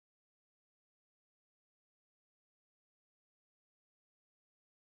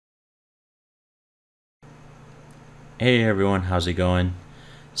Hey everyone, how's it going?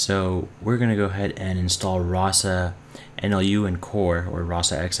 So we're gonna go ahead and install Rasa NLU and Core, or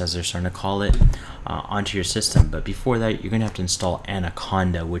Rasa X as they're starting to call it, onto your system. But before that, you're gonna have to install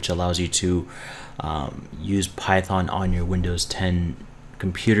Anaconda, which allows you to use Python on your Windows 10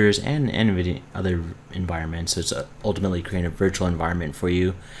 computers and other environments. So it's ultimately creating a virtual environment for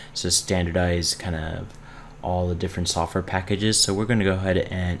you to standardize kind of all the different software packages. So we're gonna go ahead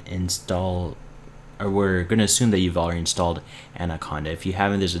and install, or we're going to assume that you've already installed Anaconda. If you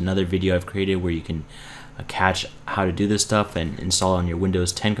haven't, there's another video I've created where you can catch how to do this stuff and install it on your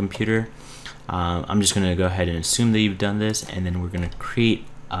Windows 10 computer. I'm just going to go ahead and assume that you've done this, and then we're going to create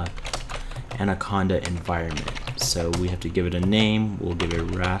a Anaconda environment. So we have to give it a name. We'll give it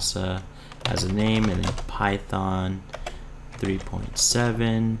Rasa as a name, and then Python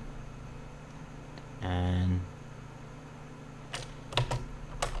 3.7, and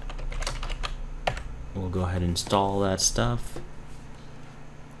we'll go ahead and install that stuff.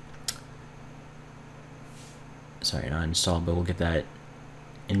 Sorry, not install, but we'll get that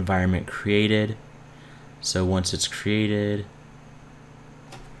environment created. So once it's created,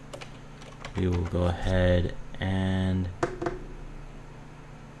 we will go ahead and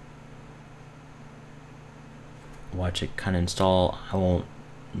watch it kind of install. I won't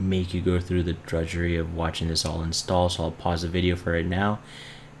make you go through the drudgery of watching this all install, so I'll pause the video for right now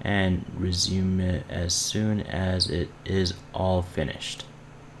and resume it as soon as it is all finished.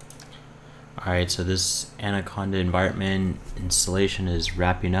 Alright, so this Anaconda environment installation is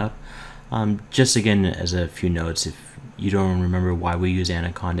wrapping up. Just again, as a few notes, if you don't remember why we use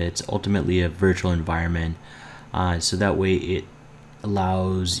Anaconda, it's ultimately a virtual environment, so that way it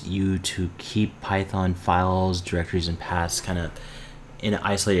allows you to keep Python files, directories, and paths kind of in an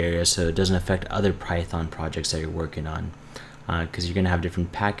isolated area, so it doesn't affect other Python projects that you're working on. Because you're going to have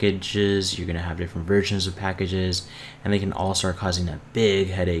different packages, you're going to have different versions of packages, and they can all start causing a big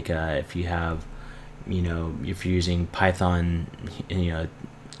headache if you have, if you're using Python,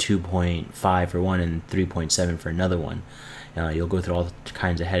 2.5 for one and 3.7 for another one. You'll go through all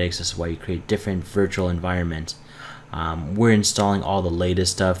kinds of headaches. This is why you create different virtual environments. We're installing all the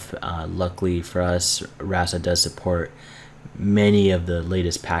latest stuff. Luckily for us, Rasa does support many of the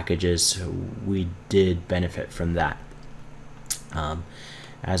latest packages, so we did benefit from that.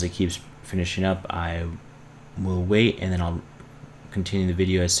 As it keeps finishing up, I will wait, and then I'll continue the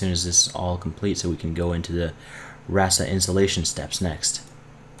video as soon as this is all complete, so we can go into the Rasa installation steps next.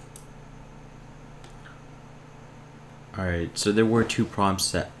 Alright, so there were two prompts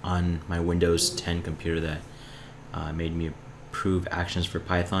set on my Windows 10 computer that made me approve actions for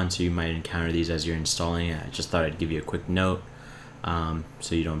Python, so you might encounter these as you're installing it. I just thought I'd give you a quick note,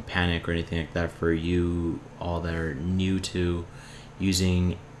 so you don't panic or anything like that, for you all that are new to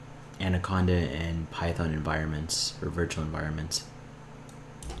using Anaconda and Python environments or virtual environments.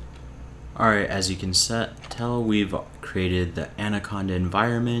 Alright, as you can tell, we've created the Anaconda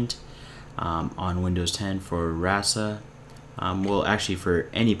environment on Windows 10 for Rasa. Well, actually for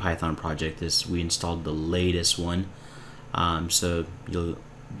any Python project, we installed the latest one, so you'll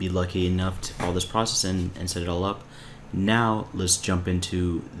be lucky enough to follow this process and set it all up. Now let's jump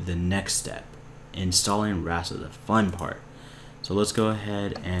into the next step, installing Rasa, the fun part. So let's go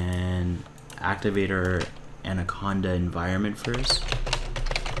ahead and activate our Anaconda environment first,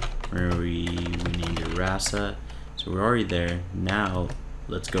 where we named it Rasa. So we're already there. Now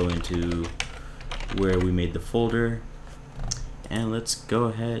let's go into where we made the folder, and let's go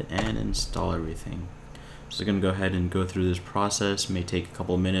ahead and install everything. So I'm going to go ahead and go through this process. It may take a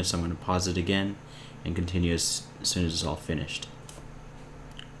couple of minutes. I'm going to pause it again and continue as soon as it's all finished.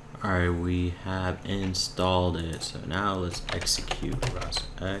 Alright, we have installed it, so now let's execute Rasa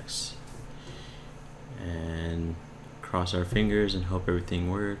X and cross our fingers and hope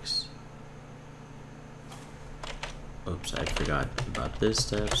everything works. Oops, I forgot about this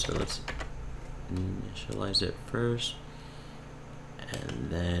step, so let's initialize it first,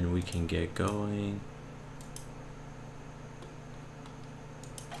 and then we can get going.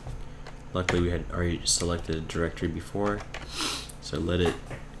 Luckily we had already selected a directory before, so let it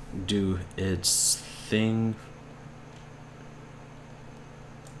do its thing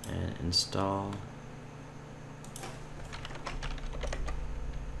and install.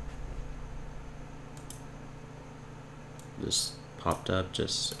 This popped up,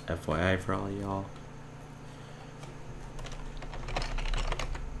 just FYI for all y'all.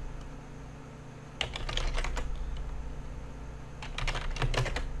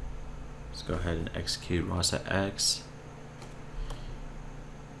 Let's go ahead and execute Rasa X.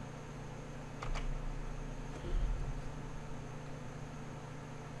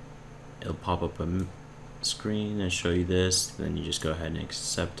 it'll pop up screen and show you this, then you just go ahead and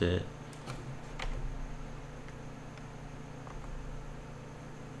accept it.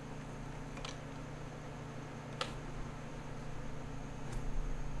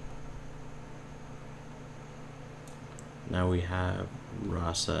 Now we have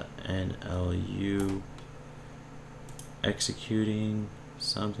Rasa NLU executing.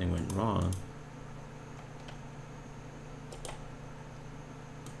 Something went wrong.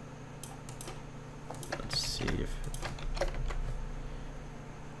 Let's see if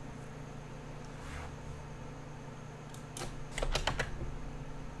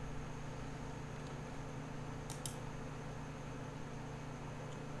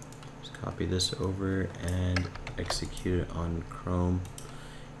just copy this over and execute it on Chrome.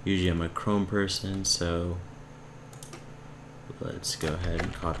 Usually I'm a Chrome person, so let's go ahead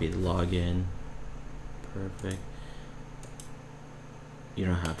and copy the login. Perfect. You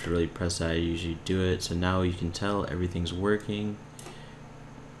don't have to really press that, I usually do it. So now you can tell everything's working.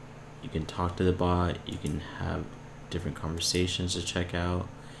 You can talk to the bot, you can have different conversations to check out.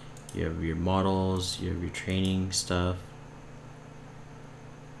 You have your models, you have your training stuff,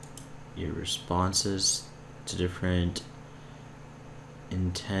 your responses to different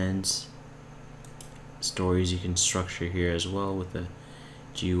intents, stories you can structure here as well with the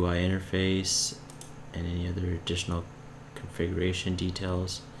GUI interface and any other additional configuration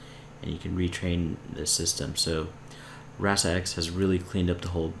details, and you can retrain the system. So Rasa X has really cleaned up the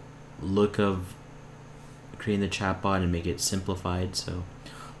whole look of creating the chatbot and make it simplified. So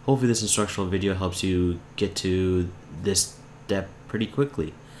hopefully this instructional video helps you get to this step pretty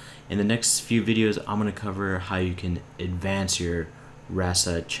quickly. In the next few videos, I'm going to cover how you can advance your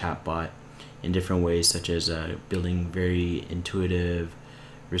Rasa chatbot in different ways, such as building very intuitive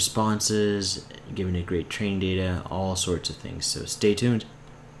responses, giving it great training data, all sorts of things. So stay tuned.